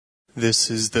This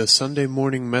is the Sunday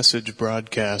morning message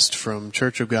broadcast from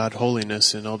Church of God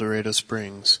Holiness in El Dorado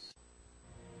Springs.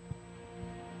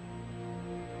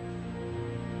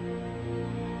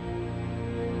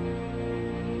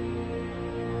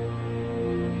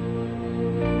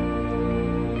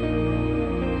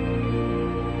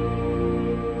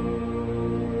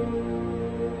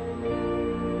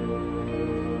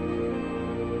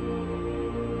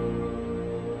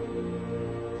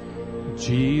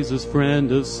 Jesus,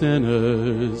 friend of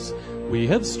sinners, we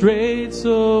have strayed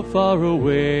so far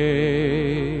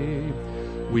away.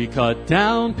 We cut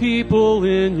down people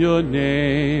in your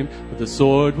name, but the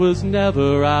sword was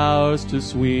never ours to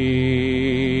swing.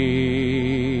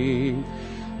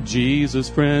 Jesus,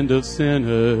 friend of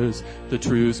sinners, the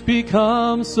truth's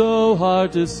become so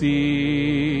hard to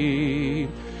see.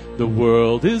 The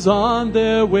world is on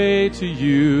their way to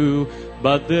you,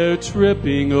 but they're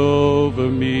tripping over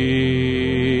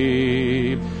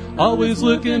me. Always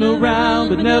looking around,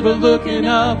 but never looking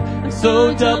up, and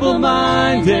so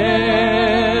double-minded.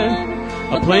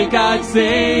 A plank-eyed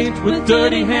saint with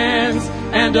dirty hands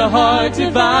and a heart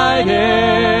divided.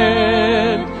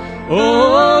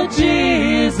 Oh,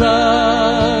 Jesus,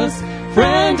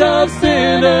 friend of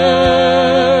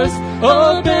sinners,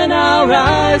 open our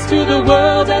eyes to the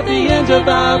world at the end of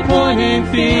our pointing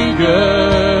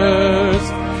fingers.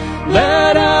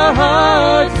 Let our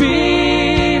hearts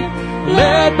be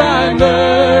led by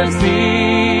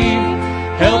mercy.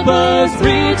 Help us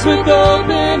reach with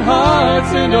open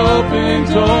hearts and open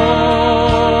doors.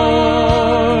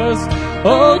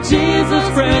 Oh, Jesus,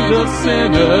 friend of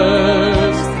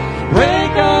sinners,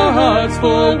 break our hearts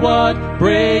for what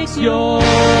breaks yours.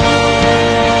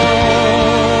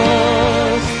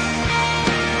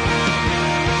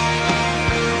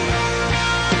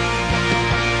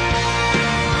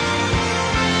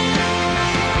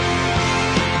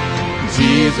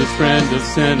 Jesus, friend of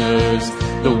sinners,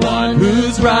 the one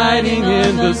who's writing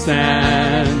in the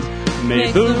sand.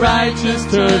 Make the righteous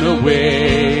turn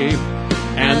away,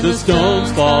 and the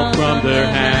stones fall from their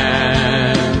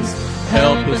hands.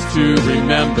 Help us to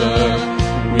remember,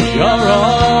 we are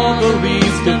all the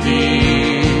least of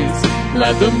these.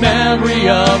 Let the memory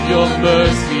of your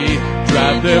mercy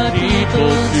drive their people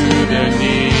to their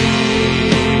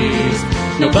knees.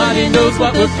 Nobody knows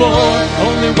what we're for,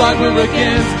 only what we're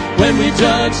against. When we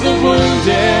judge the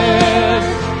wounded,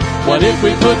 what if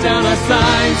we put down our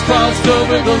signs, crossed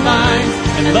over the lines,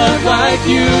 and loved like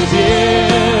you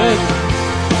did?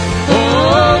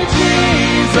 Oh,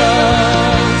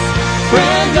 Jesus,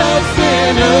 friend of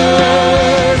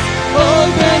sinners,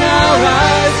 open our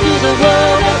eyes to the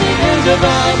world at the end of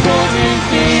our pointing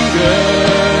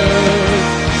fingers.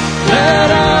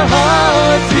 Let our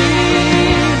hearts be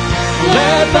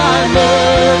led by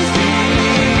mercy.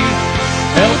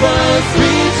 Help us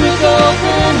reach with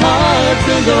open hearts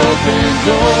and open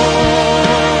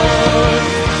doors.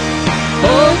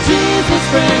 Oh, Jesus,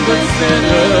 friend of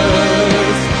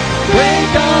sinners,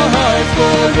 break our hearts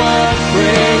for what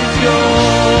breaks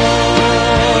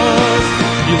yours.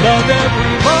 You love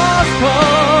every lost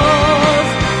cause.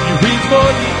 You reach for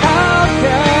the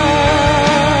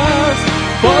outcast,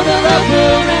 for the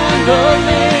leper and the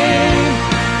lame.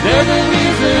 They're the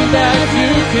reason that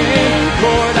you came.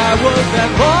 Lord, I was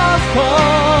that lost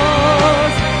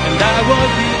cause, and I was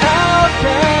the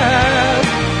outcast,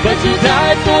 but you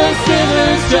died for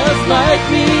sinners just like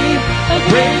me, a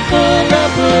grateful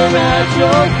leper at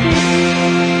your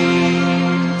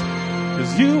feet.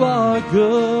 'Cause you are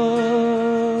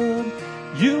good,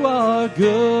 you are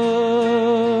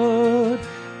good,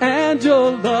 and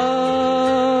your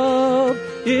love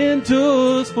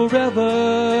endures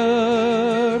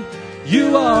forever.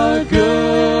 You are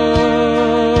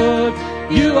good,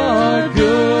 you are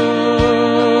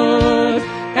good,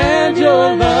 and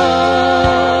your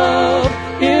love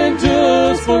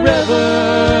endures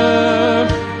forever.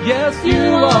 Yes,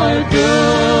 you are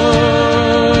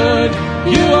good,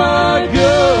 you are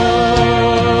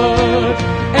good,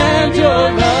 and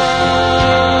your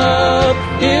love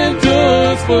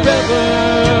endures forever.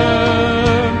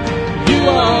 You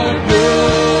are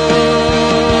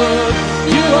good,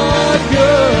 you are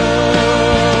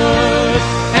good,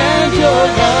 and your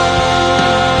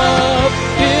love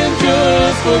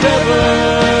endures forever.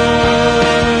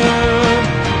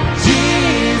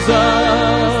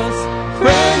 Jesus,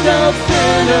 friend of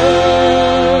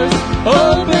sinners,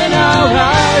 open our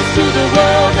eyes to the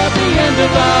world at the end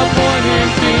of our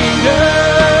pointing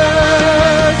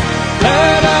fingers.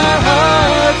 Let our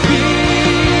hearts be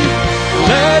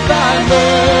led by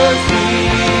mercy.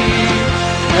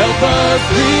 Help us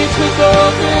reach with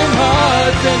open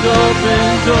hearts and open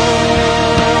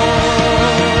doors.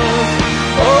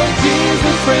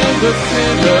 the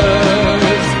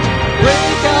sinners.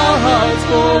 Break our hearts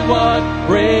for what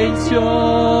breaks yours.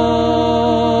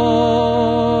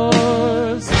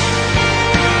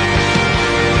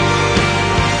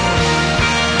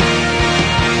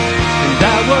 And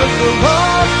I was the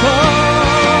lost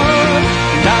one,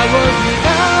 and I was the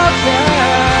outcast.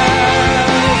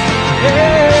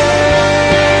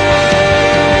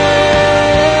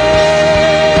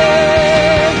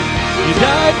 You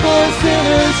died for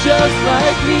sinners just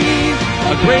like me,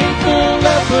 a grateful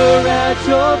leper at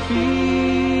your feet.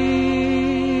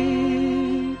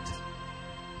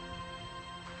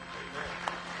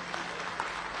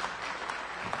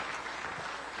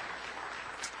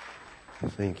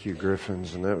 Thank you,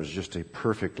 Griffins, and that was just a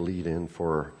perfect lead-in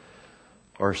for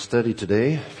our study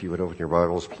today. If you would open your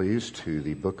Bibles, please, to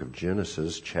the book of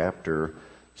Genesis, chapter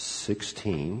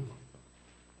 16.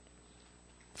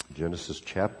 Genesis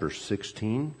chapter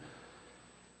 16.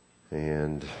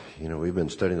 And, we've been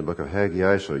studying the book of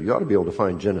Haggai, so you ought to be able to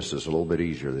find Genesis a little bit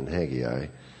easier than Haggai.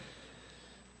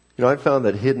 I found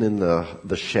that hidden in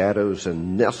the shadows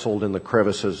and nestled in the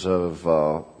crevices of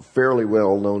fairly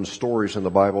well-known stories in the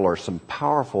Bible are some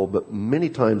powerful but many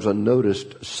times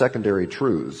unnoticed secondary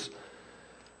truths.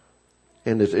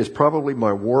 And it's probably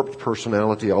my warped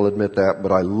personality, I'll admit that,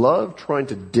 but I love trying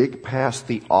to dig past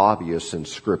the obvious in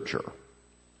Scripture.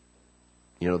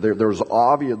 There are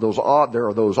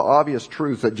those obvious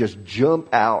truths that just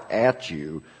jump out at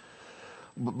you,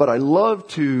 but I love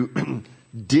to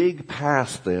dig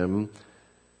past them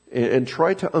and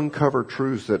try to uncover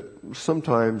truths that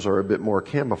sometimes are a bit more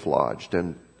camouflaged.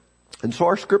 And so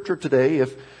our Scripture today,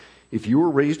 if you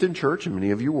were raised in church, and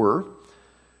many of you were,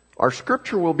 our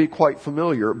Scripture will be quite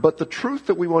familiar, but the truth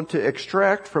that we want to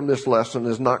extract from this lesson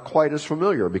is not quite as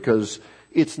familiar because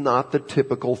it's not the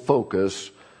typical focus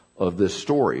of this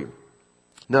story.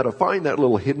 Now, to find that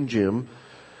little hidden gem,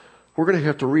 we're going to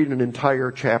have to read an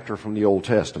entire chapter from the Old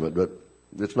Testament, but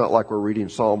it's not like we're reading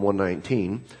Psalm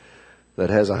 119 that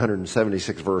has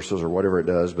 176 verses or whatever it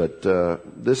does, but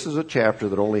this is a chapter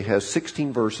that only has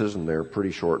 16 verses, and they're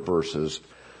pretty short verses.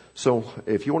 So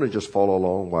if you want to just follow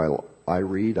along while I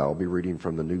read, I'll be reading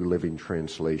from the New Living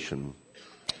Translation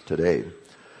today.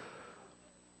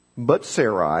 But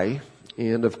Sarai,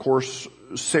 and of course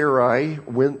Sarai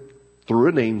went through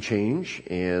a name change,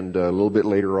 and a little bit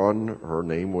later on her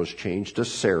name was changed to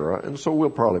Sarah, and so we'll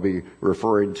probably be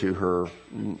referring to her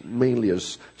mainly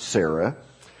as Sarah.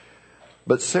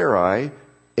 But Sarai,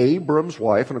 Abram's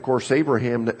wife, and of course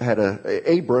Abram had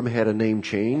a name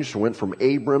change, went from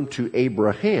Abram to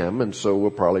Abraham, and so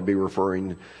we'll probably be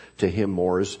referring to him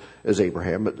more as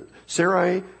Abraham. But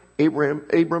Sarai,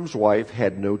 Abram's wife,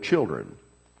 had no children.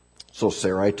 So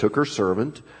Sarai took her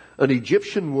servant, an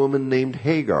Egyptian woman named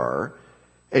Hagar,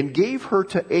 and gave her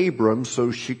to Abram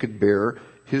so she could bear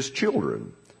his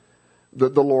children. The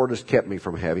Lord has kept me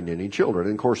from having any children.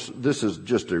 And of course, this is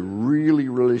just a really,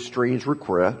 really strange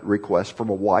request from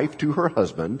a wife to her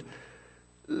husband.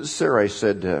 Sarai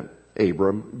said to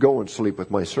Abram, "Go and sleep with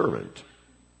my servant.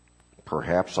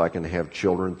 Perhaps I can have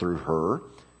children through her."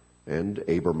 And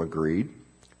Abram agreed.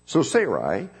 So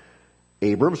Sarai,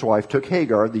 Abram's wife, took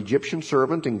Hagar, the Egyptian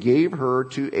servant, and gave her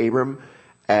to Abram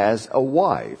as a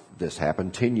wife. This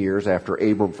happened 10 years after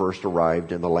Abram first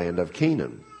arrived in the land of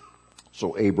Canaan.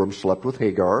 So Abram slept with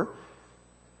Hagar,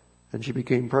 and she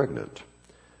became pregnant.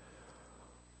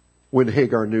 When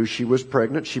Hagar knew she was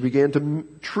pregnant, she began to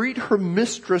treat her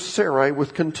mistress Sarai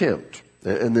with contempt.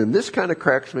 And then this kind of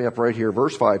cracks me up right here,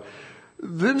 verse 5.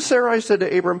 Then Sarai said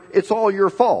to Abram, "It's all your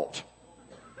fault.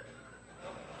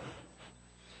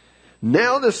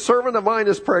 Now this servant of mine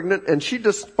is pregnant, and she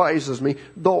despises me.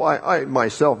 Though I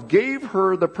myself gave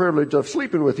her the privilege of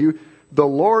sleeping with you, the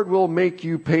Lord will make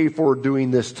you pay for doing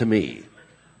this to me."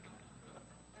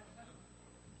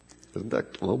 Isn't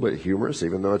that a little bit humorous,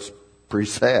 even though it's pretty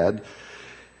sad?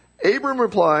 Abram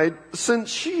replied,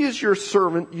 "Since she is your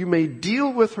servant, you may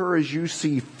deal with her as you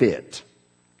see fit."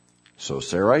 So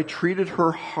Sarai treated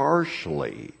her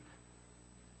harshly,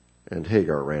 and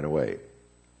Hagar ran away.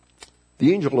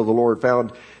 The angel of the Lord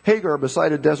found Hagar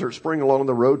beside a desert spring along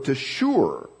the road to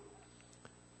Shur.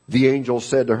 The angel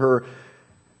said to her,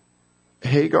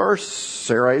 "Hagar,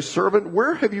 Sarai's servant,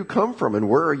 where have you come from and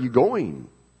where are you going?"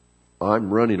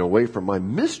 "I'm running away from my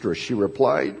mistress," she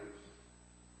replied.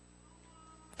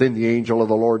 Then the angel of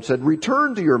the Lord said,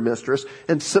 "Return to your mistress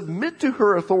and submit to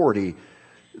her authority."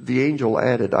 The angel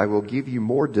added, "I will give you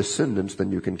more descendants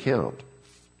than you can count."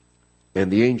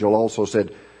 And the angel also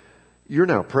said, "You're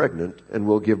now pregnant and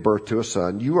will give birth to a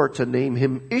son. You are to name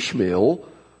him Ishmael,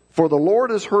 for the Lord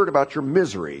has heard about your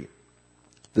misery.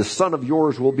 The son of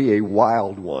yours will be a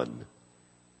wild one.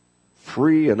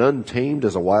 free and untamed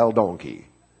as a wild donkey.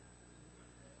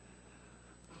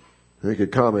 We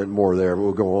could comment more there, but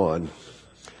we'll go on.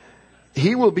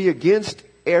 He will be against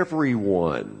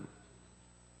everyone.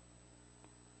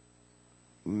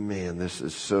 Man, this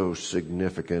is so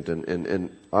significant, and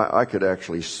I could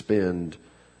actually spend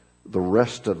the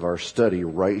rest of our study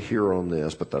right here on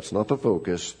this, but that's not the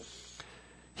focus.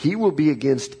 He will be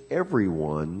against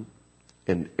everyone,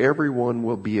 and everyone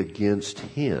will be against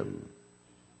him.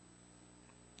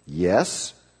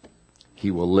 Yes, he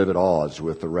will live at odds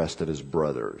with the rest of his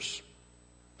brothers.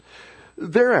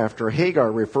 Thereafter,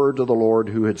 Hagar referred to the Lord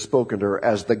who had spoken to her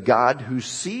as the God who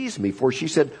sees me, for she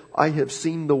said, I have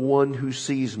seen the one who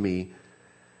sees me.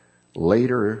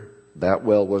 Later, that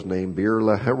well was named Beer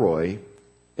Lahai,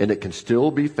 and it can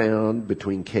still be found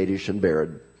between Kadesh and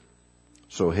Bered.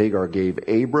 So Hagar gave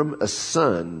Abram a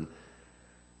son,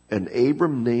 and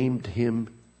Abram named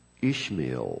him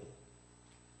Ishmael.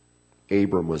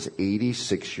 Abram was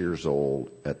 86 years old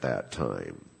at that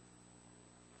time.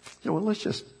 You know, let's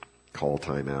just call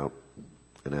time out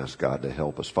and ask God to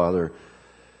help us. Father,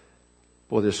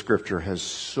 boy, this scripture has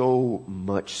so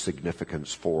much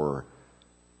significance for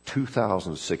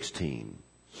 2016.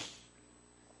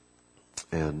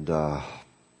 And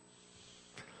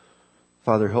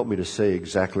Father, help me to say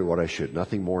exactly what I should,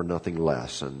 nothing more, nothing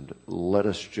less. And let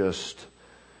us just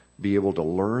be able to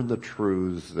learn the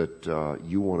truths that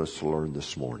you want us to learn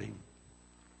this morning.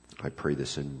 I pray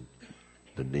this in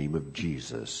the name of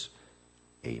Jesus.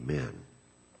 Amen.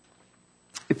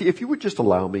 If you would just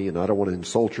allow me, and I don't want to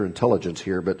insult your intelligence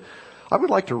here, but I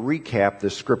would like to recap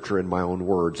this scripture in my own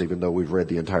words, even though we've read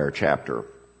the entire chapter.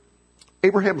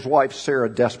 Abraham's wife, Sarah,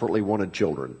 desperately wanted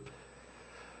children.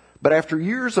 But after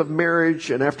years of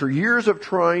marriage and after years of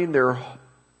trying, their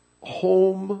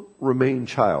home remained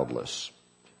childless.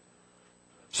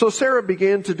 So Sarah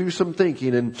began to do some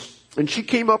thinking, and she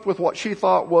came up with what she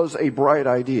thought was a bright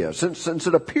idea. Since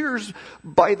it appears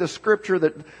by the scripture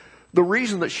that the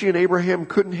reason that she and Abraham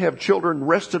couldn't have children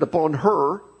rested upon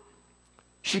her,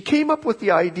 she came up with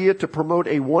the idea to promote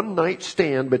a one-night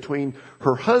stand between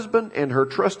her husband and her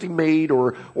trusty maid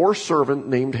or servant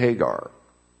named Hagar.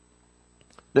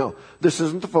 Now, this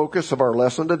isn't the focus of our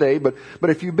lesson today, but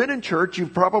if you've been in church,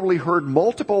 you've probably heard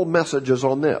multiple messages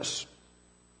on this.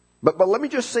 But let me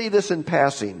just say this in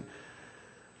passing.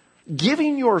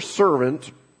 Giving your servant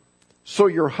so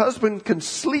your husband can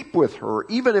sleep with her,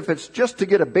 even if it's just to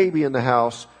get a baby in the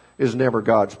house, is never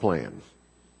God's plan.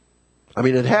 I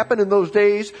mean, it happened in those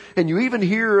days, and you even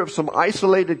hear of some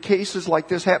isolated cases like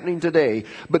this happening today.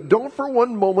 But don't for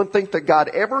one moment think that God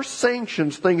ever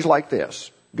sanctions things like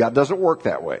this. God doesn't work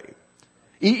that way.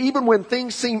 Even when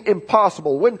things seem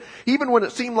impossible, even when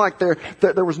it seemed like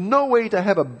there was no way to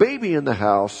have a baby in the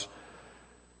house,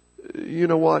 you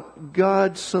know what?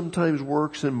 God sometimes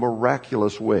works in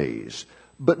miraculous ways,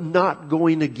 but not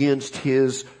going against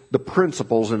the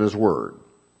principles in His Word.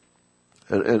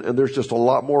 And there's just a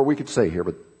lot more we could say here,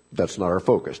 but that's not our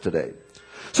focus today.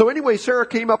 So anyway, Sarah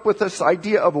came up with this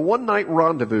idea of a one-night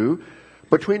rendezvous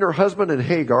between her husband and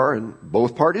Hagar, and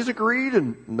both parties agreed,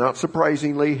 and not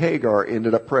surprisingly, Hagar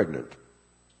ended up pregnant.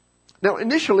 Now,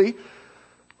 initially,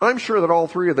 I'm sure that all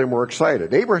three of them were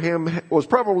excited. Abraham was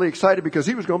probably excited because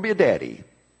he was going to be a daddy.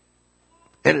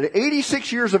 And at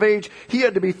 86 years of age, he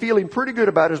had to be feeling pretty good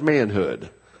about his manhood.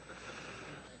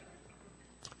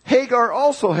 Hagar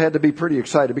also had to be pretty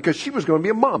excited because she was going to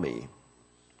be a mommy.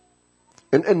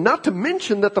 And not to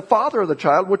mention that the father of the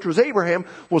child, which was Abraham,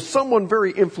 was someone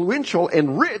very influential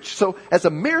and rich. So as a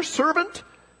mere servant,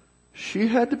 she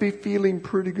had to be feeling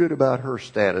pretty good about her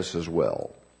status as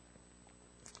well.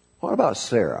 What about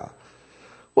Sarah?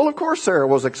 Well, of course Sarah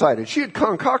was excited. She had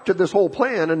concocted this whole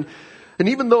plan, and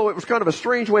even though it was kind of a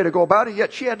strange way to go about it,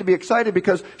 yet she had to be excited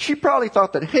because she probably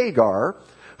thought that Hagar,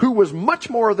 who was much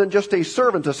more than just a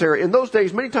servant to Sarah. In those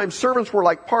days, many times servants were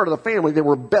like part of the family. They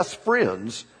were best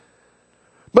friends.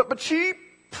 But she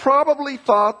probably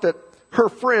thought that her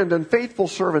friend and faithful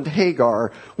servant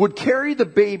Hagar would carry the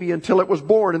baby until it was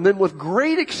born, and then with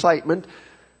great excitement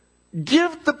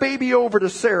give the baby over to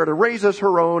Sarah to raise as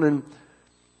her own.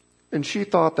 And she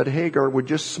thought that Hagar would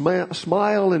just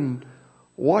smile and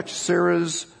watch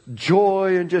Sarah's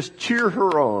joy and just cheer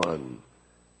her on.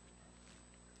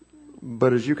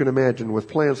 But as you can imagine, with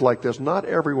plans like this, not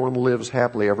everyone lives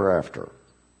happily ever after.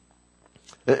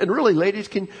 And really, ladies,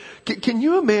 can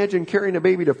you imagine carrying a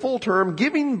baby to full term,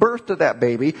 giving birth to that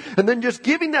baby, and then just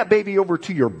giving that baby over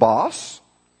to your boss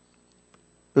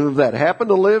that happened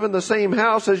to live in the same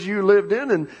house as you lived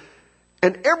in,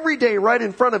 and every day right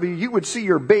in front of you, you would see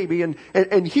your baby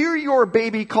and hear your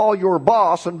baby call your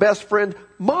boss and best friend,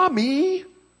 Mommy?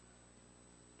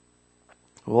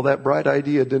 Well, that bright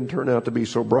idea didn't turn out to be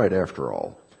so bright after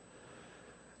all.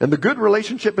 And the good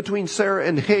relationship between Sarah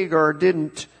and Hagar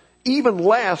didn't even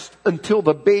last until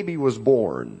the baby was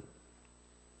born.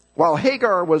 While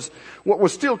Hagar was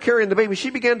still carrying the baby, she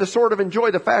began to sort of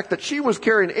enjoy the fact that she was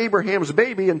carrying Abraham's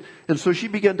baby, and so she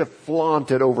began to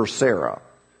flaunt it over Sarah.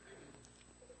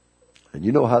 And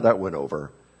you know how that went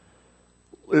over.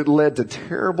 It led to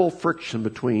terrible friction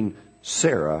between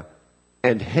Sarah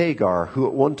and Hagar, who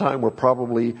at one time were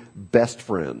probably best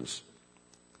friends.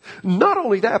 Not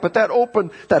only that, but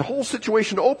that whole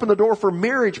situation opened the door for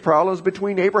marriage problems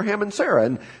between Abraham and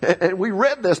Sarah. And we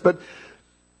read this, but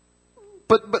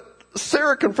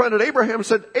Sarah confronted Abraham and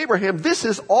said, Abraham, this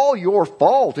is all your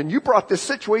fault, and you brought this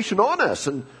situation on us.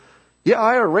 And yeah,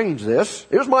 I arranged this.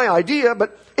 It was my idea,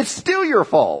 but it's still your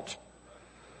fault.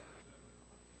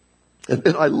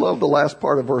 And I love the last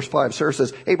part of verse 5. Sarah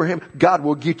says, Abraham, God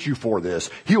will get you for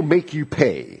this. He'll make you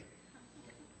pay.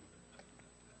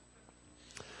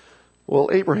 Well,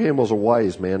 Abraham was a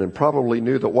wise man and probably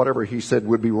knew that whatever he said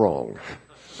would be wrong.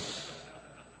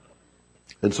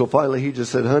 And so finally he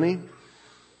just said, honey,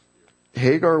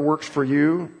 Hagar works for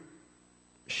you.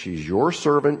 She's your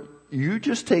servant. You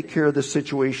just take care of the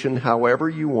situation however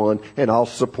you want, and I'll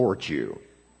support you.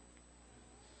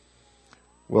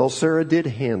 Well, Sarah did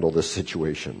handle this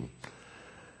situation.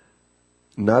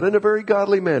 Not in a very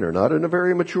godly manner, not in a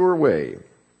very mature way.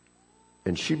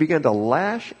 And she began to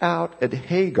lash out at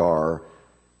Hagar,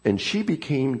 and she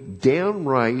became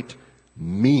downright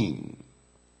mean.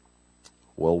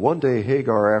 Well, one day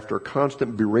Hagar, after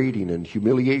constant berating and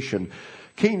humiliation,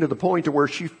 came to the point to where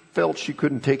she felt she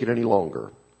couldn't take it any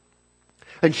longer.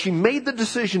 And she made the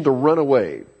decision to run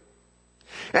away.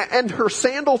 And her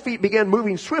sandal feet began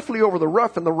moving swiftly over the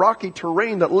rough and the rocky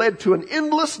terrain that led to an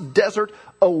endless desert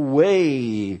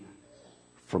away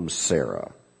from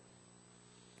Sarah.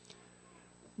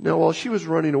 Now, while she was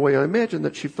running away, I imagine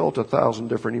that she felt 1,000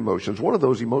 different emotions. One of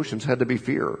those emotions had to be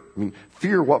fear. I mean,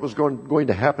 fear what was going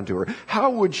to happen to her.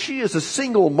 How would she, as a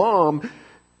single mom,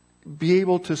 be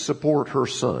able to support her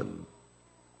son?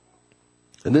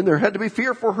 And then there had to be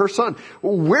fear for her son.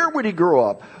 Where would he grow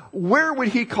up? Where would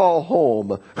he call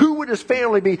home? Who would his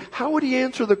family be? How would he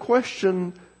answer the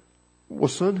question, well,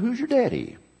 son, who's your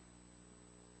daddy?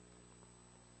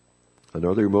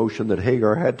 Another emotion that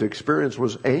Hagar had to experience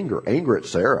was anger at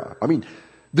Sarah. I mean,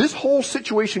 this whole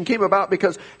situation came about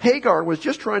because Hagar was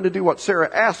just trying to do what Sarah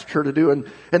asked her to do, and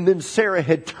then Sarah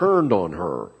had turned on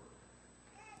her.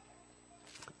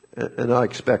 And I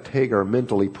expect Hagar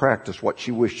mentally practiced what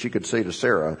she wished she could say to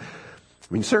Sarah.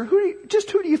 I mean, Sarah, who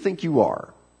do you think you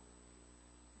are?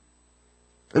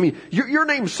 I mean, your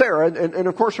name's Sarah, and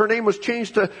of course her name was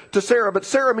changed to Sarah, but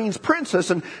Sarah means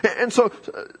princess, and so,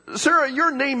 Sarah,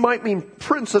 your name might mean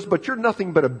princess, but you're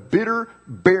nothing but a bitter,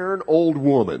 barren old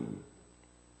woman.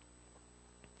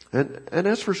 And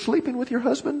as for sleeping with your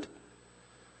husband,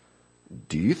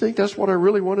 do you think that's what I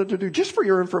really wanted to do? Just for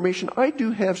your information, I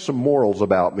do have some morals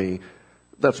about me.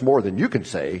 That's more than you can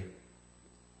say.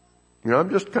 You know, I'm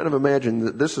just kind of imagining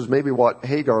that this is maybe what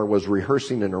Hagar was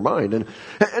rehearsing in her mind.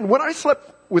 And when I slept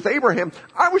with Abraham,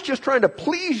 I was just trying to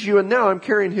please you, and now I'm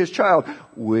carrying his child,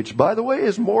 which, by the way,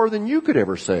 is more than you could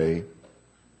ever say.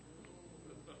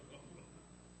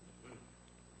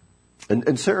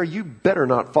 And Sarah, you better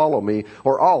not follow me,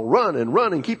 or I'll run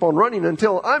and keep on running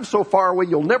until I'm so far away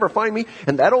you'll never find me.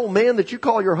 And that old man that you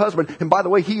call your husband, and by the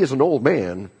way, he is an old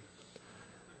man.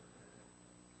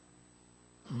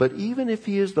 But even if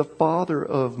he is the father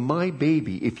of my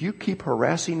baby, if you keep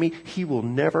harassing me, he will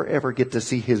never ever get to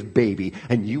see his baby,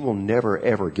 and you will never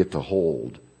ever get to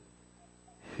hold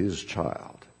his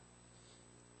child.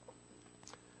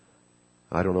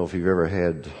 I don't know if you've ever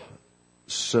had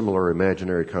similar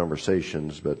imaginary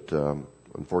conversations, but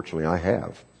unfortunately I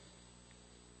have.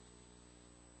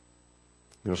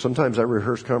 You know, sometimes I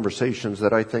rehearse conversations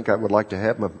that I think I would like to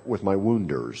have with my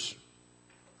wounders.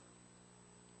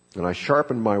 And I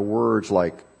sharpen my words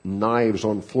like knives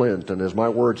on flint, and as my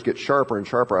words get sharper and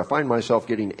sharper, I find myself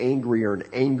getting angrier and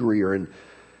angrier and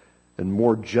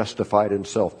more justified in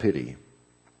self-pity.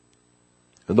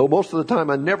 And though most of the time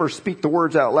I never speak the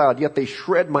words out loud, yet they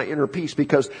shred my inner peace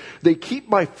because they keep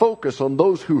my focus on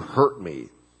those who hurt me.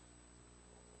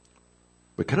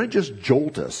 But can I just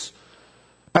jolt us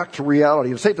back to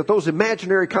reality and say that those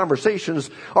imaginary conversations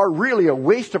are really a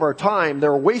waste of our time,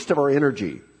 they're a waste of our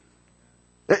energy.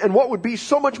 And what would be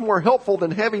so much more helpful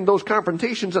than having those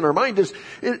confrontations in our mind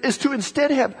is to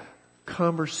instead have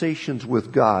conversations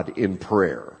with God in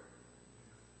prayer.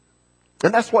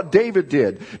 And that's what David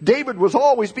did. David was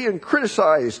always being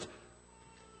criticized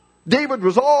David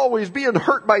was always being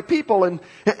hurt by people, and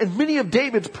many of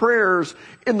David's prayers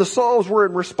in the Psalms were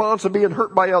in response to being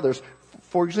hurt by others.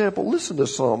 For example, listen to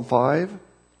Psalm 5.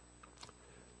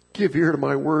 Give ear to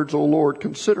my words, O Lord.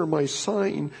 Consider my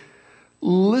sighing.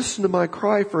 Listen to my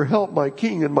cry for help, my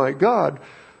King and my God.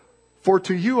 For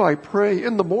to you I pray.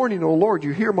 In the morning, O Lord,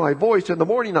 you hear my voice. In the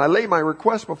morning I lay my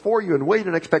request before you and wait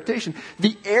in expectation.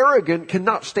 The arrogant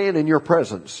cannot stand in your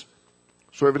presence.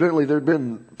 So evidently there'd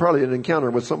been probably an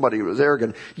encounter with somebody who was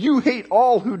arrogant. You hate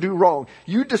all who do wrong.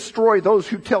 You destroy those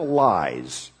who tell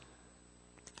lies.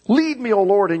 Lead me, O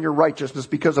Lord, in your righteousness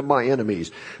because of my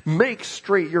enemies. Make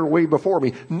straight your way before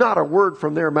me. Not a word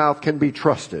from their mouth can be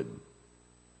trusted.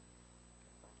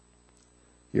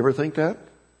 You ever think that?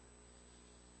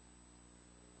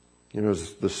 You know,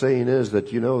 the saying is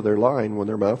that, they're lying when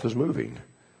their mouth is moving.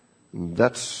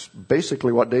 That's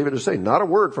basically what David is saying. Not a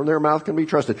word from their mouth can be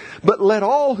trusted. But let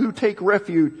all who take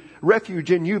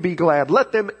refuge in you be glad.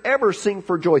 Let them ever sing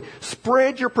for joy.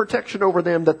 Spread your protection over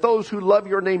them, that those who love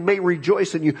your name may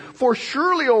rejoice in you. For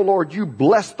surely, O Lord, you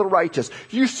bless the righteous.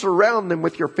 You surround them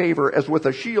with your favor as with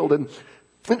a shield. And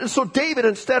so David,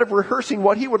 instead of rehearsing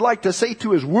what he would like to say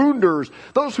to his wounders,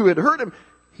 those who had hurt him,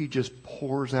 he just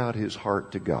pours out his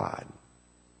heart to God.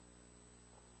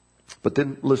 But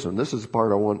then, listen, this is the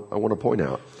part I want to point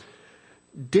out.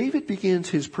 David begins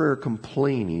his prayer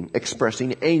complaining,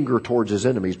 expressing anger towards his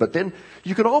enemies. But then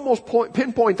you can almost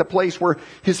pinpoint the place where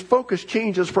his focus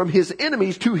changes from his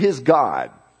enemies to his God.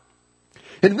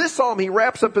 In this psalm, he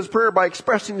wraps up his prayer by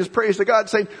expressing his praise to God,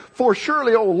 saying, For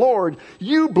surely, O Lord,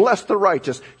 you bless the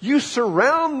righteous. You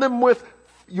surround them with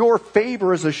your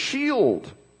favor as a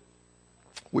shield.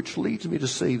 Which leads me to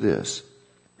say this.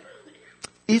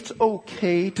 It's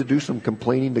okay to do some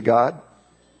complaining to God.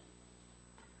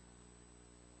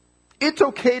 It's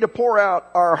okay to pour out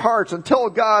our hearts and tell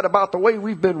God about the way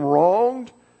we've been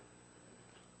wronged.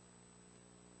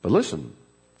 But listen,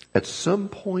 at some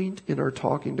point in our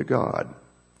talking to God,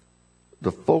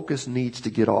 the focus needs to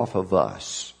get off of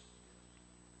us.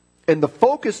 And the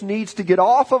focus needs to get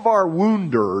off of our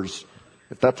wounders,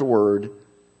 if that's a word.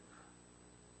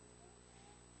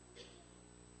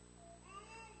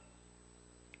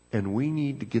 And we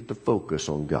need to get the focus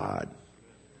on God.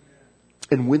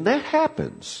 And when that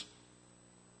happens,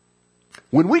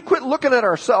 when we quit looking at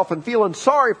ourselves and feeling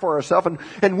sorry for ourselves,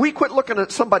 and we quit looking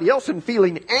at somebody else and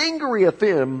feeling angry at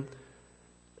them,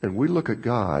 and we look at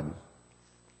God,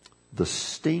 the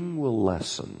sting will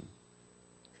lessen,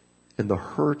 and the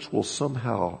hurts will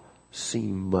somehow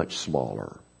seem much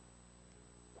smaller.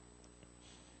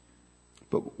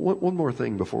 But one more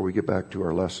thing before we get back to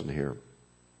our lesson here.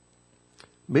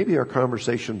 Maybe our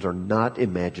conversations are not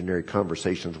imaginary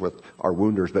conversations with our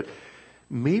wounders, but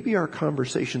maybe our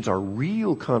conversations are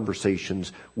real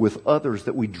conversations with others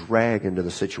that we drag into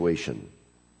the situation.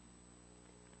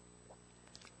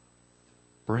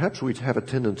 Perhaps we have a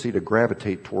tendency to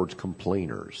gravitate towards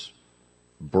complainers.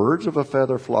 Birds of a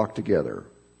feather flock together.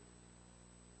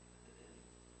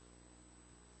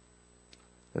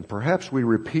 And perhaps we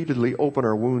repeatedly open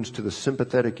our wounds to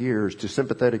sympathetic ears,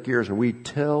 and we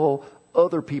tell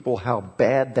other people how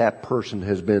bad that person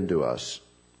has been to us.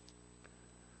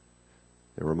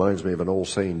 It reminds me of an old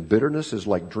saying, bitterness is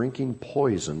like drinking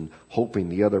poison, hoping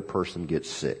the other person gets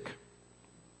sick.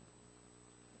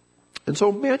 And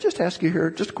so may I just ask you here,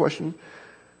 just a question,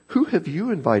 who have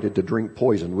you invited to drink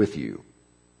poison with you?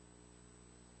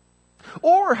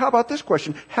 Or how about this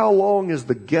question, how long is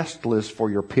the guest list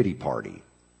for your pity party?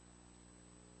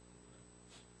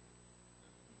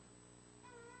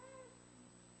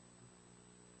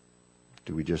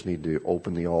 Do we just need to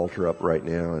open the altar up right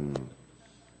now? And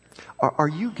are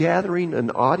you gathering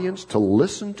an audience to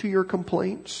listen to your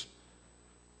complaints?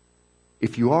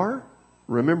 If you are,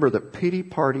 remember that pity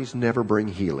parties never bring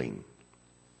healing.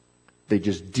 They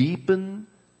just deepen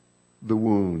the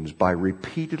wounds by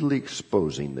repeatedly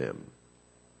exposing them.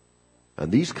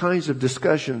 And these kinds of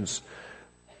discussions,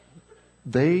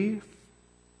 they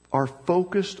are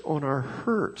focused on our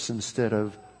hurts instead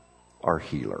of our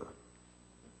healer.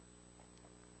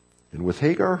 And with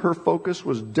Hagar, her focus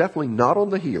was definitely not on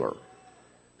the healer.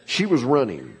 She was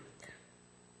running.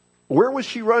 Where was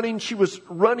she running? She was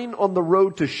running on the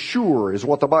road to Shur, is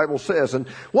what the Bible says. And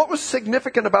what was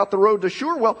significant about the road to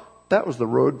Shur? Well, that was the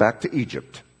road back to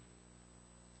Egypt.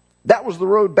 That was the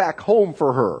road back home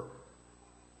for her.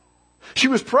 She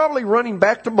was probably running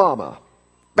back to Mama,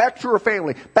 back to her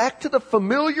family, back to the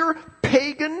familiar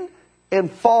pagan and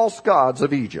false gods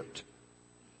of Egypt.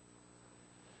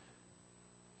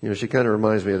 You know, she kind of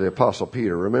reminds me of the Apostle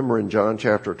Peter. Remember in John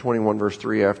chapter 21, verse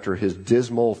 3, after his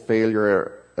dismal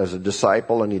failure as a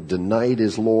disciple and he denied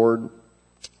his Lord,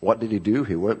 What did he do?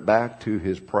 He went back to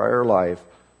his prior life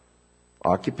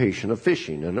occupation of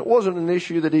fishing. And it wasn't an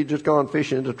issue that he'd just gone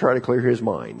fishing to try to clear his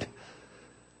mind.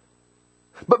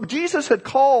 But Jesus had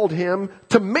called him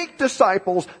to make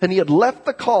disciples, and he had left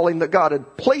the calling that God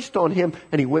had placed on him,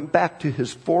 and he went back to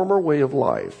his former way of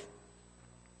life.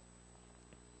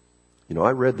 You know,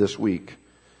 I read this week,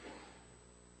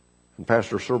 and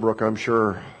Pastor Serbrook, I'm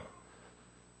sure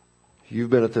you've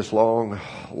been at this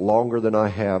longer than I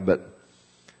have, but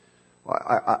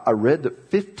I read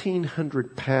that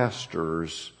 1,500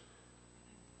 pastors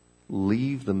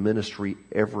leave the ministry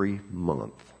every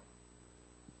month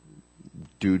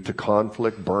due to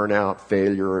conflict, burnout,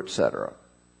 failure, etc.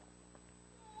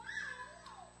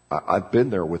 I've been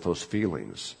there with those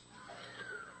feelings.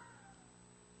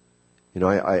 You know,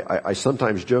 I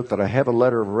sometimes joke that I have a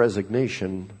letter of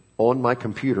resignation on my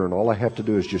computer, and all I have to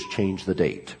do is just change the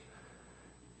date.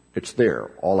 It's there.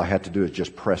 All I have to do is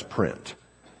just press print.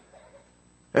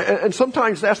 And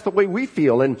sometimes that's the way we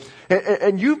feel, and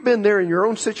you've been there in your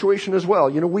own situation as well.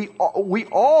 You know, we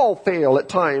all fail at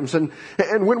times, and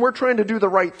when we're trying to do the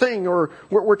right thing, or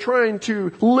we're trying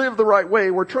to live the right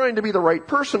way, we're trying to be the right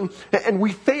person, and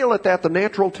we fail at that. The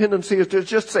natural tendency is to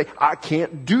just say, I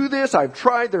can't do this, I've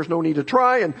tried, there's no need to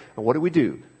try, and what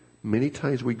do? Many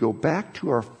times we go back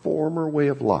to our former way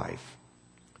of life,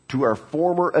 to our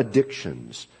former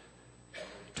addictions,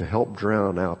 to help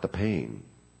drown out the pain.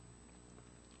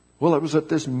 Well, it was at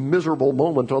this miserable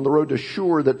moment on the road to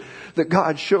Shur that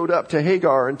God showed up to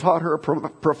Hagar and taught her a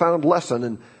profound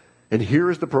lesson. And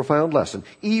here is the profound lesson.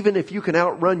 Even if you can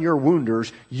outrun your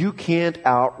wounders, you can't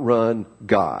outrun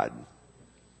God.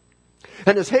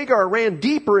 And as Hagar ran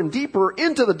deeper and deeper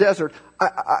into the desert,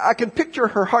 I can picture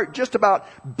her heart just about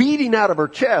beating out of her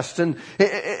chest. And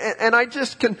I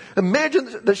just can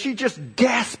imagine that she's just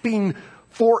gasping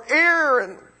for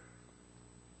air.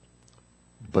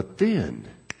 But then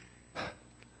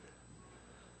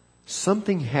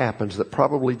something happens that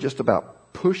probably just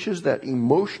about pushes that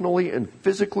emotionally and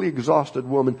physically exhausted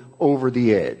woman over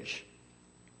the edge.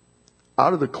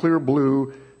 Out of the clear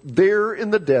blue, there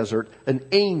in the desert, an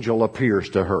angel appears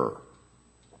to her.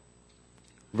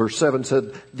 Verse 7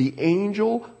 said, the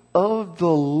angel of the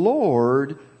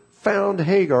Lord found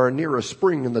Hagar near a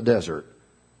spring in the desert.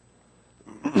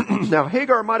 Now,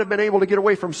 Hagar might have been able to get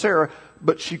away from Sarah,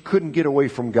 but she couldn't get away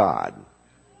from God.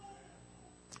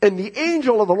 And the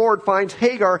angel of the Lord finds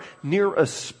Hagar near a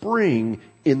spring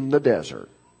in the desert.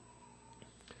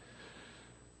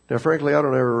 Now, frankly, I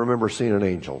don't ever remember seeing an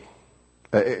angel,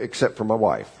 except for my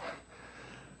wife.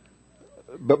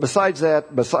 But besides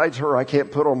her, I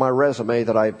can't put on my resume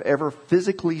that I've ever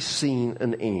physically seen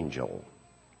an angel.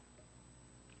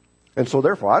 And so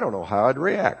therefore, I don't know how I'd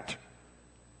react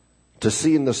to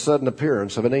seeing the sudden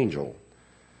appearance of an angel.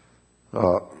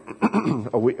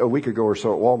 A week ago or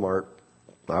so at Walmart,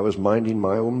 I was minding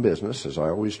my own business, as I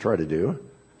always try to do.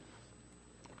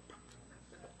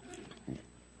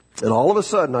 And all of a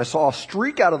sudden, I saw a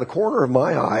streak out of the corner of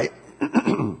my eye,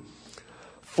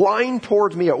 flying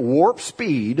towards me at warp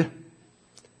speed,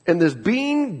 and this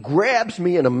being grabs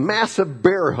me in a massive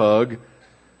bear hug,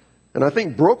 and I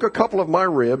think broke a couple of my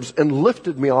ribs and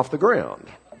lifted me off the ground.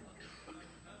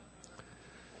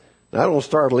 Now, I don't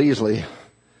startle easily.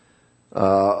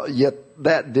 Yet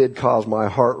that did cause my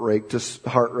heart rate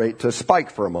to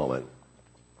spike for a moment.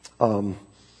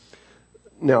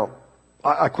 Now,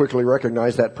 I quickly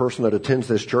recognized that person that attends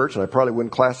this church, and I probably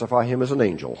wouldn't classify him as an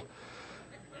angel.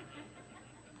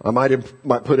 I might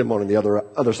put him on the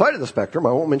other side of the spectrum.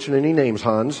 I won't mention any names,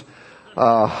 Hans.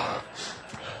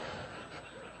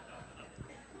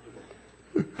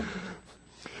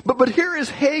 But here is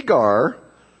Hagar.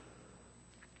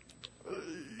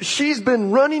 She's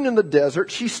been running in the desert.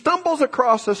 She stumbles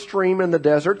across a stream in the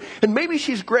desert, and maybe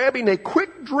she's grabbing a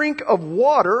quick drink of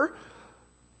water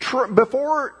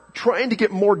before trying to get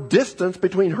more distance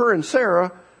between her and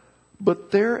Sarah.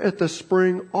 But there at the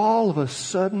spring, all of a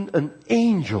sudden, an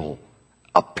angel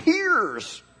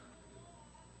appears.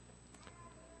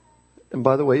 And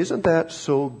by the way, isn't that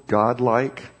so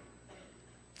godlike?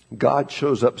 God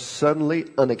shows up suddenly,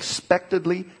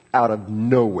 unexpectedly, out of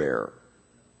nowhere.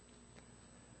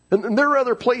 And there are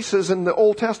other places in the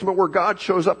Old Testament where God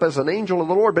shows up as an angel of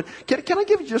the Lord. But can I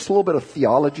give you just a little bit of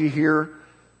theology here?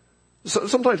 So,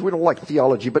 sometimes we don't like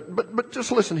theology, but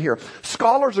just listen here.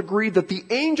 Scholars agree that the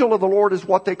angel of the Lord is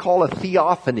what they call a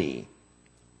theophany,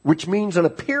 which means an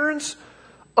appearance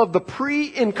of the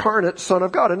pre-incarnate Son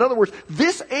of God. In other words,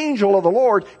 this angel of the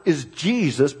Lord is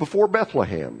Jesus before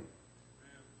Bethlehem.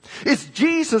 It's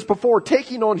Jesus before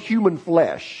taking on human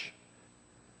flesh.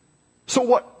 So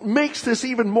what makes this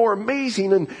even more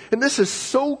amazing, and this is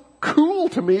so cool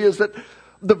to me is that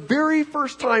the very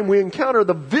first time we encounter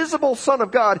the visible Son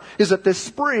of God is at this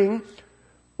spring,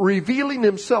 revealing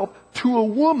himself to a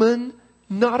woman,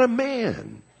 not a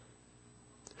man.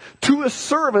 To a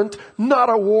servant, not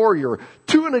a warrior.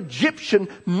 To an Egyptian,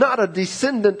 not a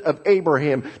descendant of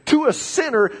Abraham. To a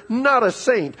sinner, not a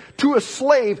saint. To a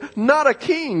slave, not a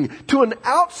king. To an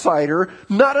outsider,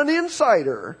 not an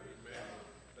insider.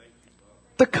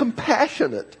 The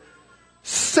compassionate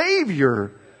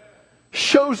Savior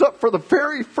shows up for the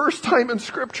very first time in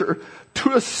Scripture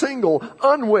to a single,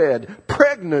 unwed,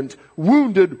 pregnant,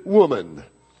 wounded woman.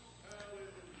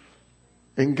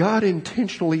 And God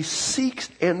intentionally seeks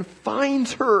and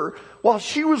finds her while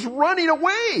she was running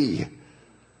away.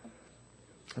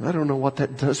 And I don't know what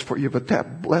that does for you, but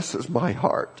that blesses my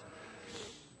heart.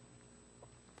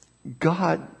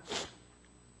 God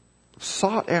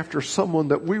sought after someone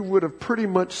that we would have pretty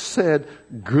much said,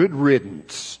 good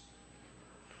riddance.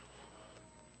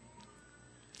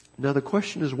 Now the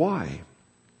question is why?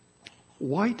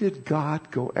 Why did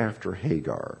God go after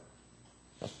Hagar?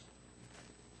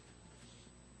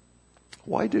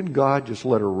 Why didn't God just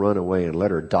let her run away and let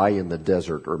her die in the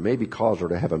desert, or maybe cause her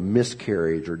to have a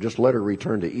miscarriage, or just let her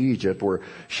return to Egypt where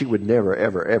she would never,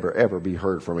 ever, ever, ever be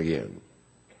heard from again?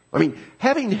 I mean,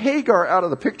 having Hagar out of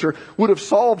the picture would have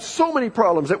solved so many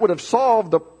problems. It would have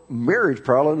solved the marriage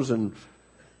problems in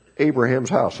Abraham's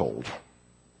household.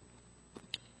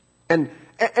 And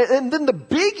then the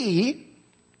biggie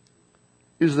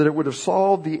is that it would have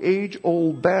solved the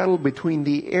age-old battle between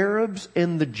the Arabs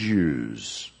and the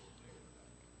Jews.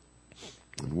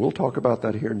 And we'll talk about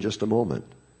that here in just a moment.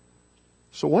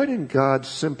 So why didn't God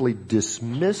simply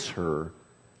dismiss her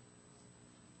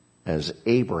as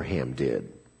Abraham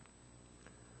did?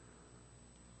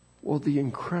 Well, the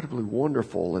incredibly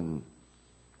wonderful and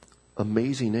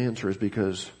amazing answer is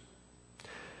because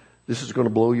this is going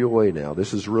to blow you away now.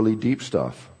 This is really deep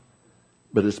stuff.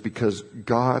 But it's because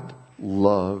God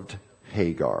loved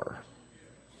Hagar.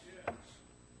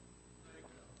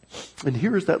 And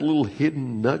here's that little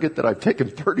hidden nugget that I've taken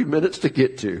 30 minutes to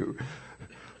get to.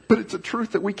 But it's a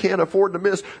truth that we can't afford to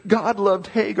miss. God loved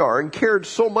Hagar and cared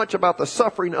so much about the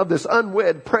suffering of this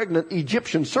unwed, pregnant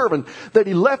Egyptian servant that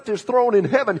he left his throne in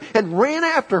heaven and ran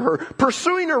after her,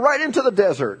 pursuing her right into the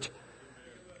desert.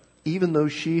 Even though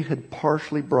she had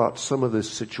partially brought some of this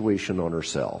situation on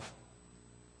herself.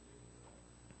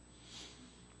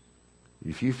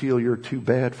 If you feel you're too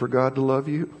bad for God to love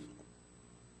you,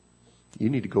 you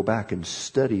need to go back and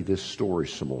study this story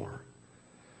some more.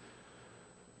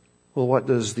 Well, what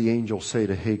does the angel say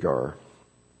to Hagar?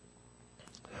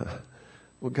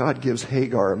 Well, God gives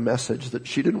Hagar a message that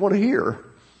she didn't want to hear.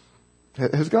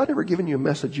 Has God ever given you a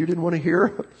message you didn't want to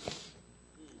hear?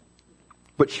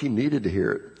 But she needed to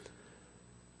hear it.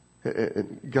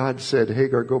 And God said,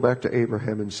 Hagar, go back to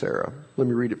Abraham and Sarah. Let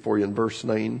me read it for you in verse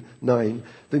 9. Then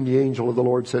the angel of the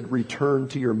Lord said, return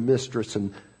to your mistress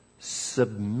and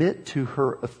submit to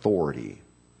her authority.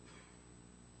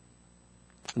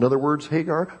 In other words,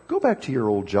 Hagar, go back to your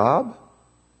old job.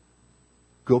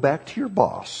 Go back to your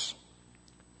boss.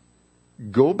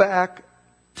 Go back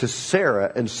to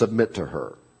Sarah and submit to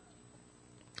her.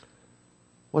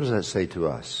 What does that say to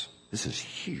us? This is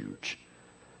huge.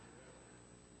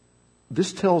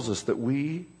 This tells us that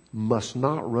we must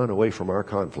not run away from our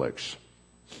conflicts.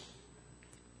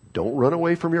 Don't run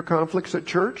away from your conflicts at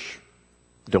church.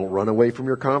 Don't run away from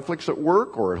your conflicts at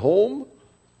work or at home,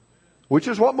 which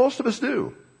is what most of us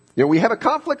do. You know, we have a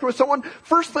conflict with someone,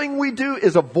 first thing we do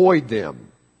is avoid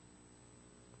them.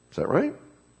 Is that right?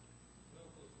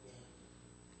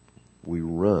 We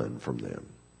run from them.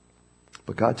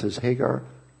 But God says, Hagar,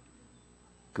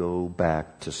 go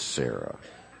back to Sarah.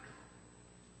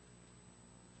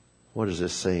 What is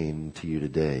this saying to you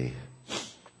today?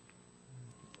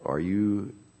 Are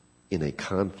you in a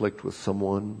conflict with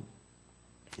someone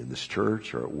in this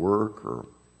church or at work or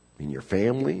in your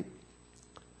family?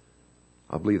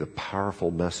 I believe the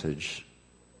powerful message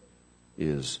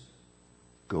is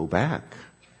go back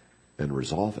and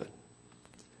resolve it.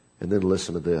 And then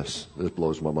listen to this. This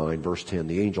blows my mind. Verse 10,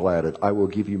 the angel added, I will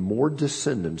give you more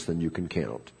descendants than you can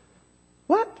count.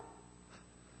 What?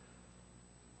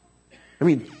 I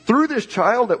mean, through this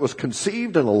child that was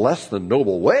conceived in a less than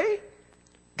noble way,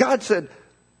 God said,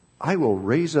 I will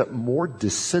raise up more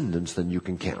descendants than you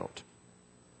can count.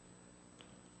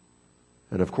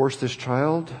 And of course, this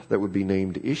child that would be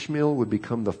named Ishmael would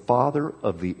become the father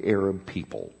of the Arab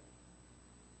people.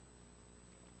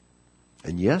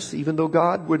 And yes, even though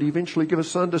God would eventually give a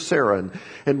son to Sarah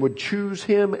and would choose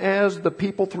him as the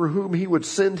people through whom he would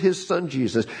send his son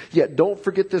Jesus, yet don't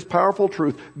forget this powerful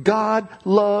truth. God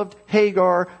loved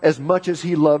Hagar as much as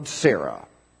he loved Sarah.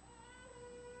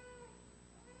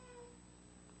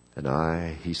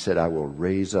 And he said, I will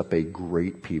raise up a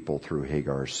great people through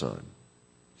Hagar's son.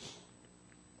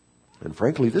 And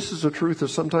frankly, this is a truth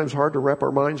that's sometimes hard to wrap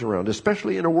our minds around,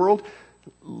 especially in a world,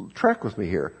 track with me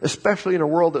here, especially in a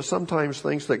world that sometimes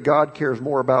thinks that God cares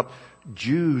more about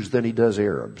Jews than he does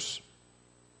Arabs.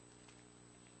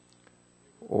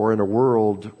 Or in a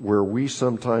world where we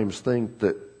sometimes think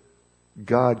that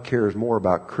God cares more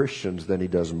about Christians than he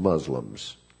does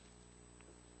Muslims.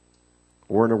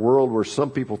 Or in a world where some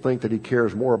people think that he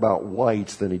cares more about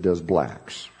whites than he does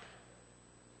blacks.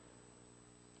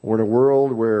 Or in a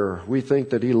world where we think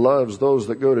that he loves those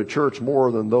that go to church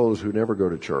more than those who never go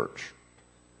to church.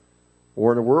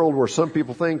 Or in a world where some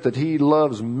people think that he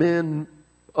loves men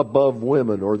above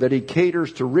women, or that he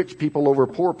caters to rich people over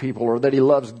poor people, or that he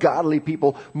loves godly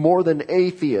people more than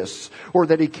atheists, or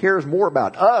that he cares more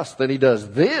about us than he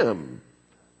does them.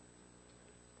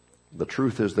 The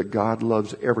truth is that God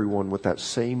loves everyone with that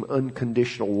same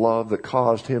unconditional love that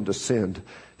caused him to send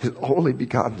his only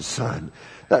begotten Son,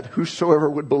 that whosoever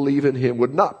would believe in him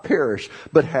would not perish,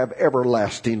 but have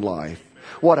everlasting life.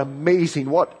 What amazing,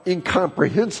 what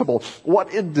incomprehensible,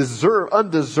 what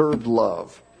undeserved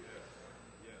love.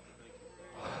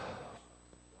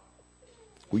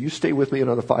 Will you stay with me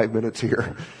another 5 minutes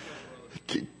here?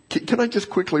 Can I just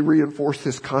quickly reinforce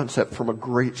this concept from a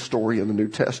great story in the New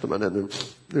Testament, and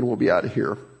then we'll be out of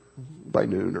here by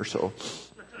noon or so.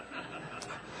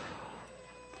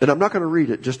 And I'm not going to read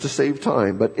it just to save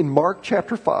time, but in Mark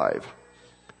chapter 5,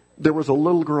 there was a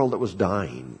little girl that was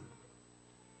dying.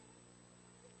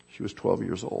 She was 12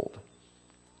 years old.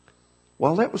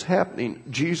 While that was happening,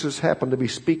 Jesus happened to be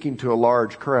speaking to a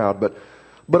large crowd,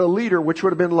 but a leader, which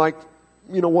would have been like,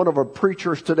 one of our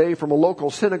preachers today from a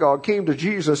local synagogue, came to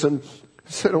Jesus and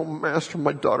said, "Oh, Master,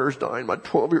 my daughter's dying. My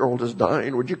 12-year-old is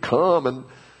dying. Would you come and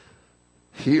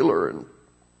heal her?" And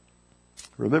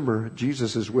remember,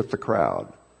 Jesus is with the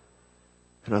crowd.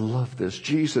 And I love this.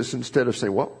 Jesus, instead of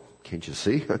saying, "Well, can't you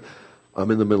see?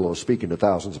 I'm in the middle of speaking to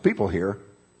thousands of people here."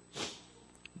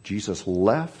 Jesus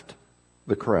left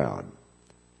the crowd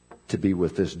to be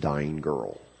with this dying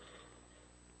girl.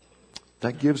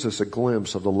 That gives us a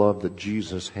glimpse of the love that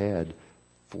Jesus had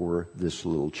for this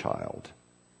little child.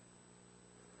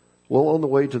 Well, on the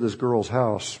way to this girl's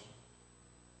house,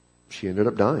 she ended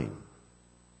up dying.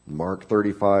 Mark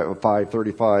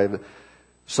 5:35,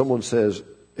 someone says,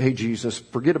 "Hey, Jesus,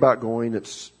 forget about going.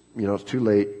 It's too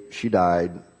late. She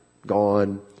died,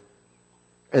 gone."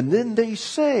 And then they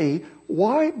say,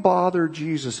 "Why bother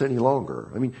Jesus any longer?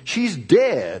 I mean, she's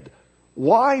dead.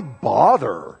 Why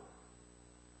bother?"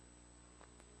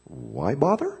 Why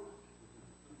bother?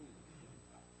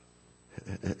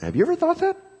 Have you ever thought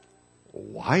that?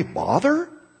 Why bother?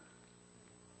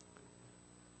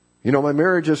 My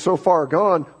marriage is so far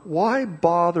gone. Why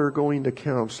bother going to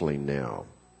counseling now?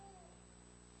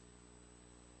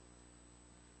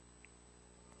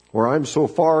 Or I'm so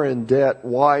far in debt,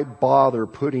 why bother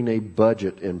putting a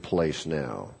budget in place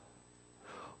now?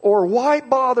 Or why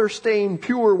bother staying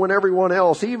pure when everyone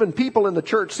else, even people in the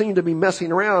church, seem to be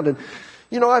messing around? And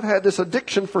I've had this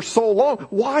addiction for so long.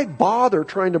 Why bother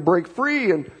trying to break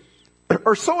free?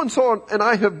 Or so-and-so and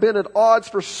I have been at odds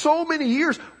for so many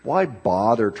years. Why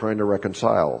bother trying to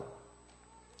reconcile?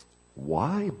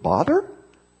 Why bother?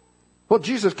 Well,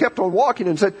 Jesus kept on walking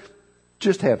and said,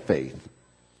 "Just have faith."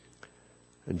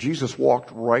 And Jesus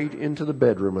walked right into the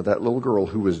bedroom of that little girl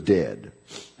who was dead.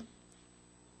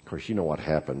 Of course, you know what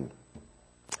happened.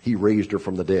 He raised her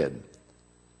from the dead.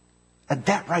 And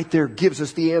that right there gives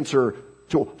us the answer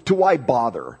to why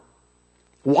bother.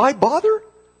 Why bother?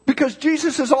 Because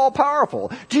Jesus is all powerful.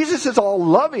 Jesus is all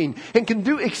loving and can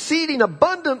do exceeding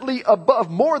abundantly above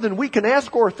more than we can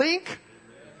ask or think.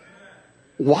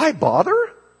 Why bother?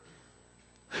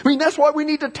 I mean, that's why we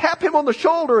need to tap him on the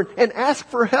shoulder and ask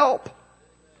for help.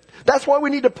 That's why we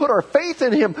need to put our faith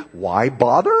in him. Why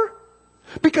bother?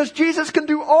 Because Jesus can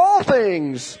do all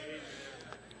things.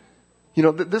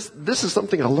 This is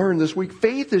something I learned this week.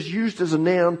 Faith is used as a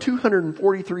noun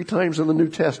 243 times in the New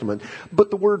Testament. But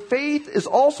the word faith is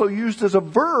also used as a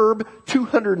verb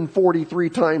 243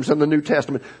 times in the New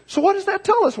Testament. So what does that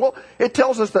tell us? Well, it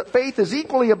tells us that faith is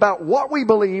equally about what we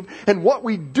believe and what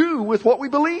we do with what we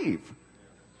believe.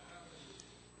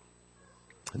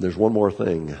 And there's one more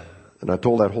thing. And I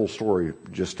told that whole story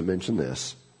just to mention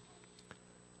this.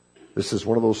 This is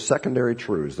one of those secondary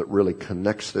truths that really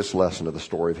connects this lesson to the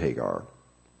story of Hagar.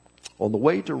 On the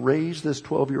way to raise this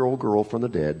 12-year-old girl from the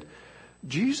dead,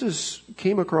 Jesus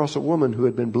came across a woman who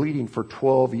had been bleeding for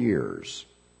 12 years.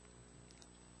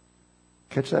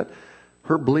 Catch that?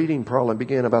 Her bleeding problem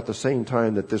began about the same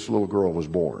time that this little girl was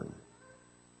born.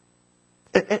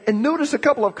 And notice a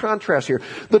couple of contrasts here.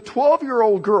 The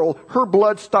 12-year-old girl, her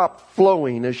blood stopped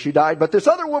flowing as she died, but this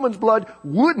other woman's blood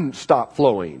wouldn't stop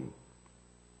flowing.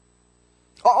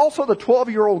 Also, the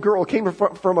 12-year-old girl came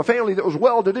from a family that was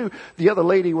well-to-do. The other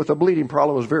lady with a bleeding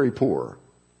problem was very poor.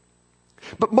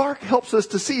 But Mark helps us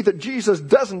to see that Jesus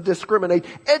doesn't discriminate,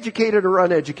 educated or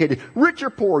uneducated, rich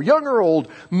or poor, young or old,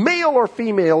 male or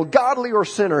female, godly or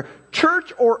sinner,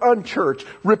 church or unchurched,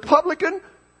 Republican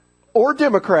or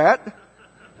Democrat,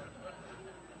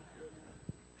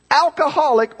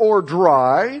 alcoholic or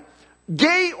dry,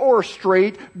 gay or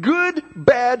straight, good,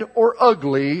 bad, or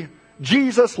ugly.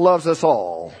 Jesus loves us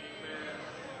all.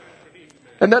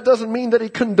 And that doesn't mean that he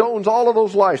condones all of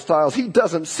those lifestyles. He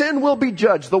doesn't. Sin will be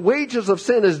judged. The wages of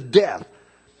sin is death.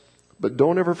 But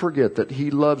don't ever forget that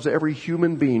he loves every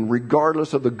human being,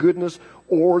 regardless of the goodness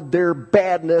or their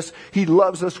badness. He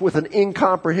loves us with an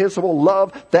incomprehensible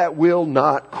love that will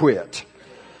not quit.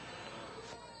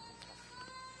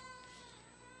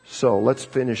 So let's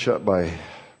finish up by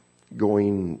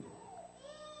going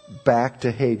back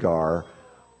to Hagar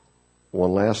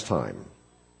one last time.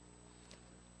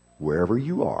 Wherever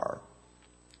you are,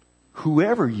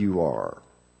 whoever you are,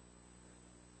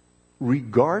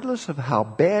 regardless of how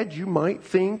bad you might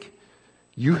think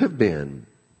you have been,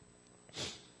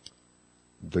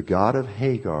 the God of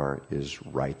Hagar is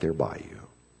right there by you.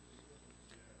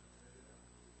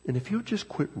 And if you'll just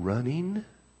quit running,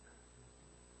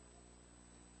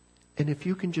 and if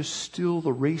you can just still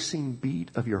the racing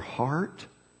beat of your heart,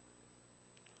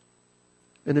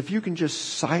 and if you can just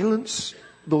silence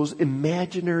those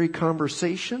imaginary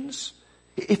conversations,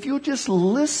 if you'll just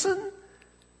listen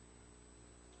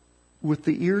with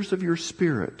the ears of your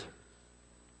spirit,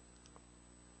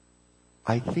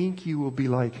 I think you will be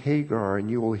like Hagar and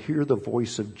you will hear the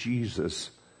voice of Jesus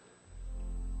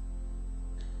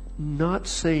not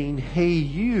saying, "Hey,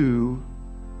 you,"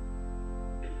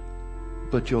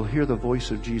 but you'll hear the voice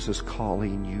of Jesus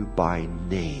calling you by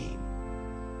name.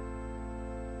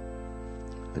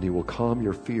 And he will calm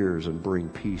your fears and bring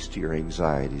peace to your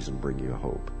anxieties and bring you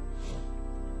hope.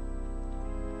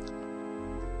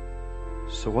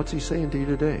 So what's he saying to you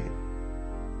today?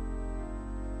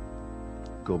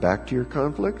 Go back to your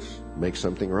conflicts? Make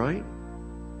something right?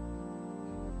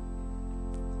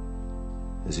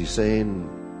 Is he saying,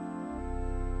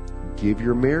 give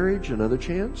your marriage another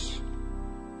chance?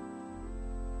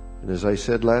 And as I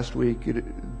said last week,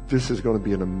 this is going to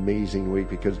be an amazing week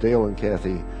because Dale and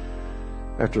Kathy,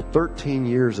 after 13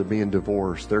 years of being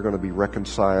divorced, they're going to be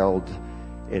reconciled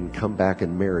and come back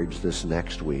in marriage this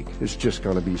next week. It's just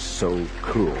going to be so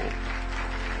cool.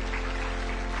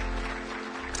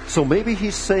 So maybe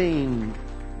he's saying,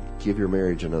 give your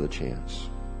marriage another chance.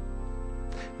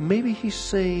 Maybe he's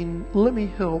saying, let me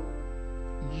help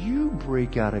you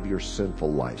break out of your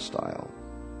sinful lifestyle.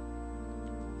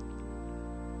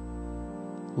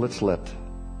 Let's let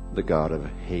the God of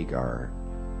Hagar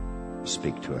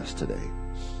speak to us today.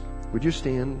 Would you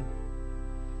stand?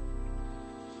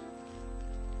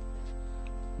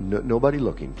 Nobody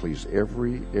looking, please.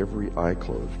 Every eye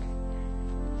closed.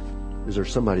 Is there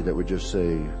somebody that would just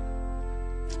say,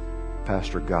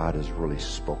 Pastor, God has really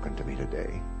spoken to me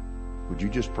today? Would you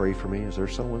just pray for me? Is there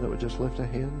someone that would just lift a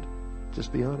hand?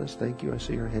 Just be honest. Thank you. I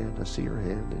see your hand. I see your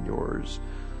hand and yours.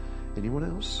 Anyone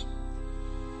else?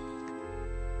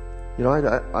 You know,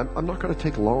 I'm not going to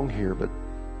take long here, but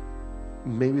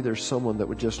maybe there's someone that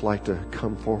would just like to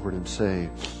come forward and say,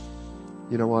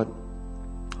 you know what?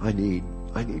 I need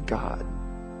God.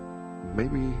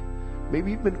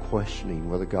 Maybe you've been questioning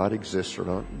whether God exists or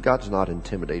not. God's not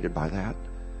intimidated by that.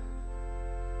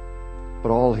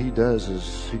 But all he does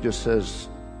is he just says,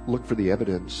 look for the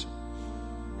evidence.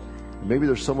 Maybe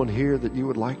there's someone here that you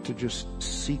would like to just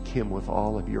seek him with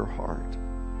all of your heart.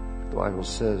 The Bible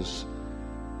says,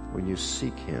 when you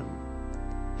seek him,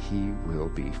 he will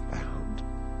be found.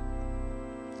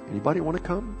 Anybody want to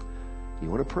come? You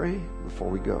want to pray before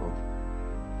we go?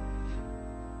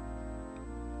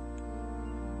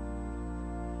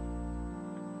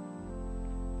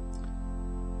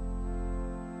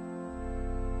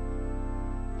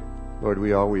 Lord,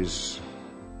 we always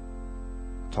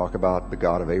talk about the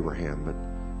God of Abraham, but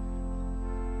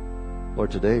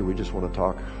Lord, today we just want to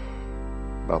talk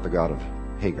about the God of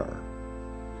Hagar,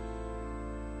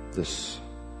 this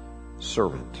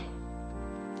servant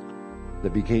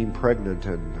that became pregnant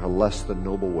in a less than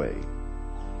noble way.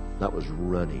 That was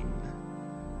running.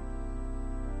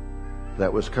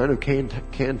 that was kind of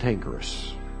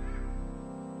cantankerous.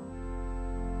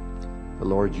 But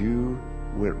Lord, you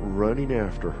went running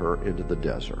after her into the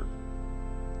desert.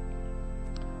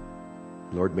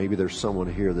 Lord, maybe there's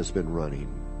someone here that's been running.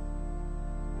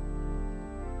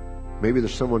 Maybe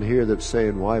there's someone here that's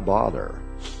saying, why bother?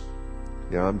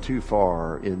 I'm too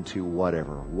far into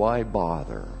whatever. Why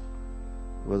bother?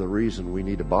 Well, the reason we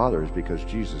need to bother is because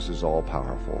Jesus is all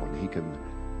powerful and He can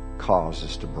cause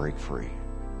us to break free.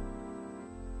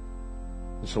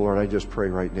 And so, Lord, I just pray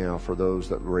right now for those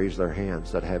that raise their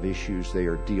hands, that have issues they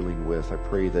are dealing with. I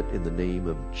pray that in the name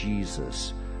of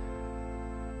Jesus,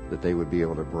 that they would be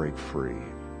able to break free.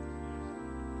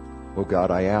 Oh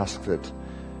God, I ask that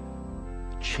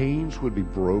chains would be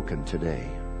broken today,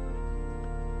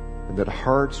 and that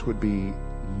hearts would be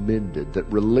mended, that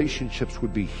relationships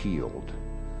would be healed.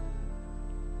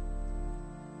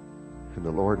 And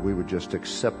the Lord, we would just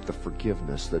accept the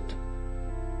forgiveness that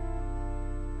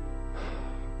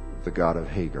the God of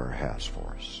Hagar has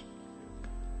for us.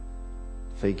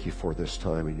 Thank you for this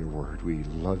time in your word. We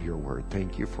love your word.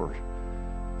 Thank you for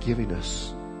giving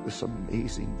us this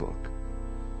amazing book.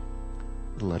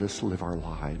 Let us live our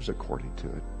lives according to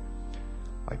it.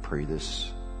 I pray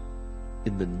this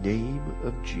in the name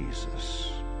of Jesus,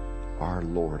 our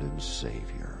Lord and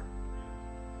Savior.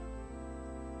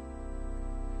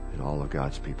 And all of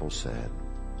God's people said,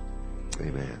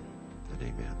 amen and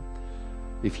amen.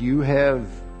 If you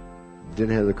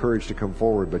didn't have the courage to come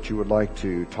forward, but you would like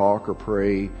to talk or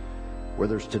pray,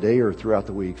 whether it's today or throughout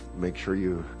the week, make sure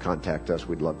you contact us.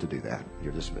 We'd love to do that.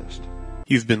 You're dismissed.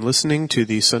 You've been listening to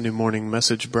the Sunday morning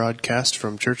message broadcast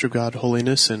from Church of God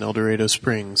Holiness in El Dorado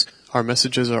Springs. Our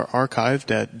messages are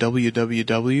archived at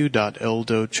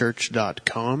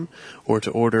www.eldochurch.com, or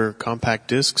to order compact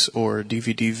discs or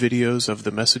DVD videos of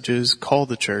the messages, call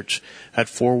the church at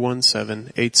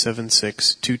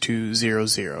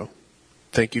 417-876-2200.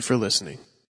 Thank you for listening.